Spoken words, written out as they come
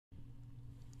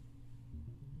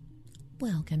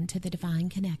Welcome to the Divine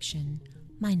Connection.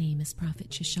 My name is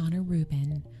Prophet Shoshana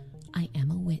Rubin. I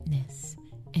am a witness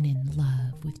and in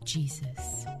love with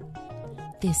Jesus.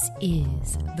 This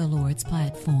is the Lord's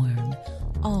platform.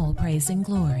 All praise and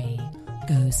glory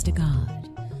goes to God.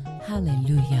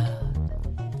 Hallelujah.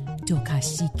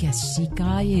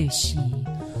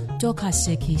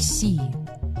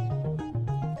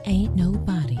 Ain't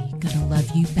nobody gonna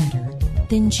love you better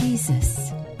than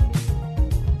Jesus.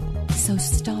 So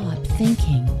stop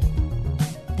thinking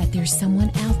that there's someone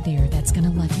out there that's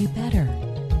gonna love you better.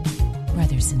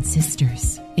 Brothers and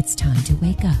sisters, it's time to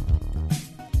wake up.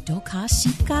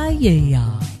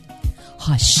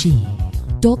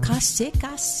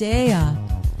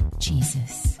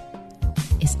 Jesus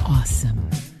is awesome.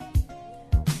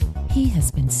 He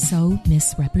has been so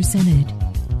misrepresented.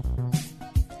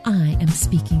 I am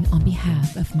speaking on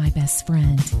behalf of my best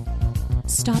friend.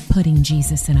 Stop putting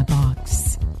Jesus in a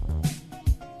box.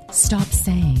 Stop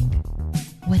saying,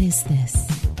 "What is this?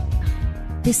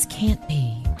 This can't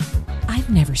be. I've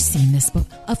never seen this book."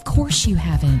 Of course you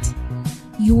haven't.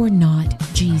 You're not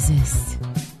Jesus.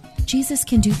 Jesus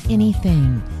can do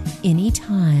anything,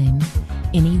 anytime,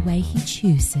 any way he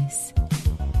chooses.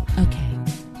 Okay.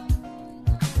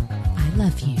 I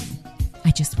love you.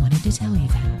 I just wanted to tell you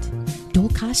that.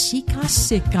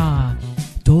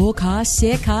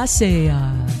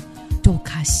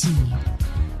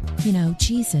 You know,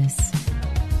 Jesus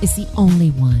is the only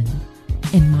one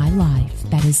in my life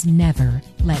that has never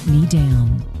let me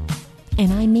down.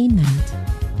 And I mean that.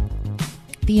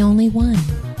 The only one.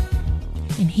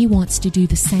 And he wants to do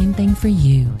the same thing for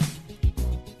you.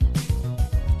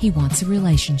 He wants a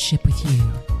relationship with you.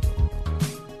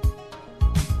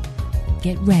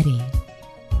 Get ready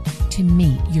to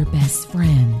meet your best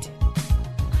friend.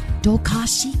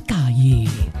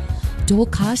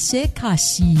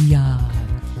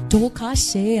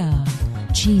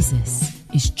 Jesus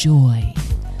is joy.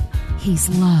 He's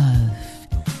love.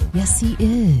 Yes, he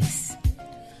is.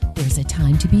 There's a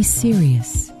time to be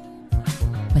serious,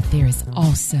 but there is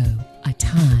also a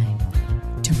time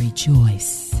to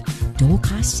rejoice.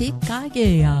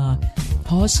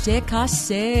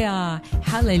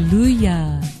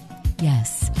 Hallelujah.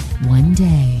 Yes, one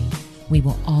day we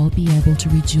will all be able to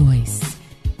rejoice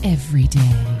every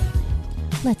day.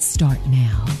 Let's start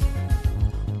now.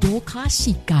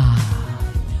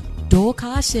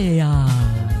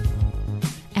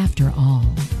 After all,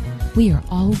 we are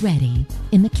already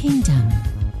in the kingdom.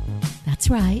 That's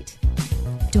right.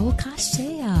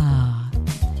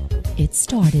 It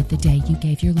started the day you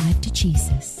gave your life to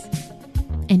Jesus.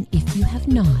 And if you have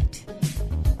not,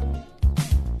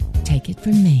 take it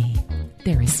from me,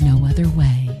 there is no other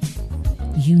way.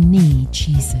 You need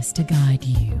Jesus to guide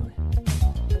you.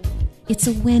 It's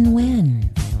a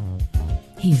win-win.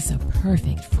 He's a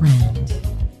perfect friend,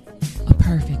 a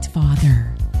perfect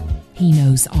father. He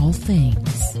knows all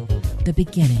things, the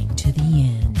beginning to the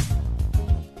end.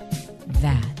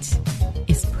 That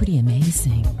is pretty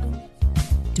amazing.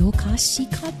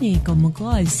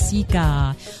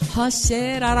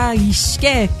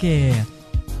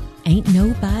 Ain't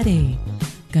nobody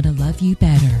gonna love you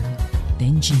better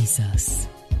than Jesus.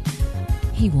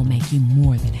 He will make you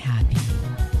more than happy.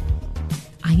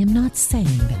 I am not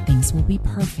saying that things will be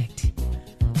perfect.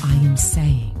 I am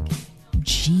saying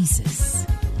Jesus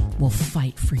will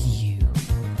fight for you.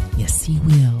 Yes, he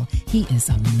will. He is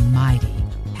a mighty,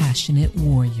 passionate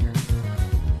warrior.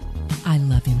 I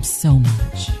love him so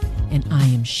much, and I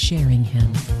am sharing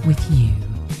him with you.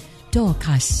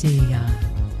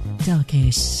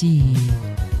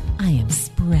 I am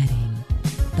spreading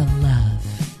the love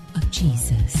of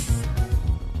Jesus.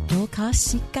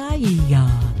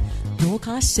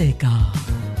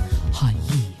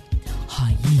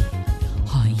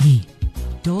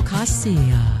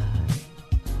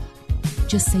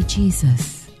 Just say,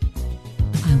 Jesus,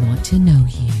 I want to know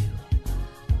you.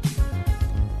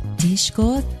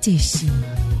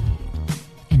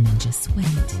 And then just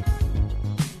wait.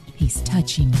 He's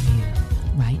touching you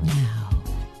right now.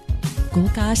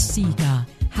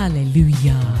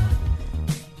 Hallelujah.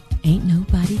 Ain't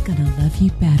nobody gonna love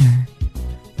you better.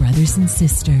 Brothers and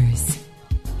sisters,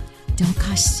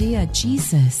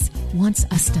 Jesus wants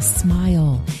us to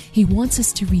smile. He wants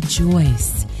us to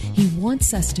rejoice. He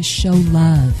wants us to show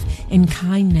love and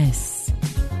kindness.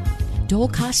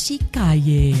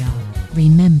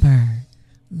 Remember,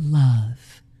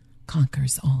 love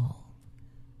conquers all.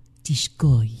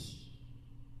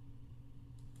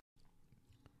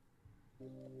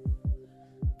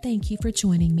 Thank you for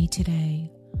joining me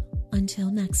today.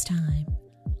 Until next time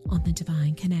on The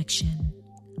Divine Connection.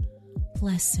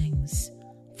 Blessings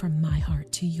from my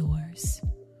heart to yours.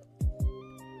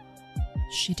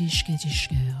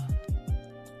 Shidishkedishke,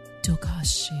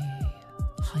 Dokashi,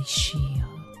 Haishia.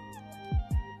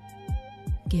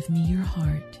 Give me your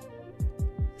heart,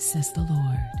 says the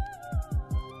Lord.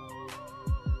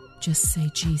 Just say,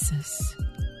 Jesus,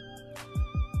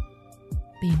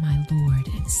 be my Lord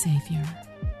and Savior.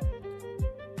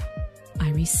 I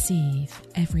receive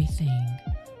everything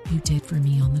you did for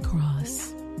me on the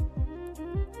cross.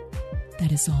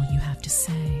 That is all you have to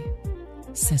say,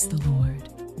 says the Lord.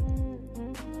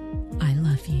 I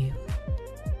love you.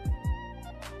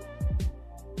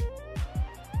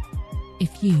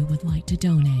 If you would like to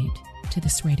donate to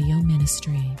this radio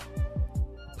ministry,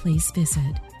 please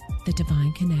visit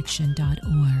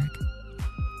thedivineconnection.org.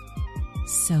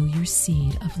 Sow your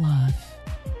seed of love.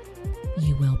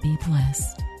 You will be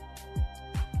blessed.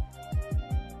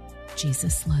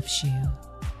 Jesus loves you.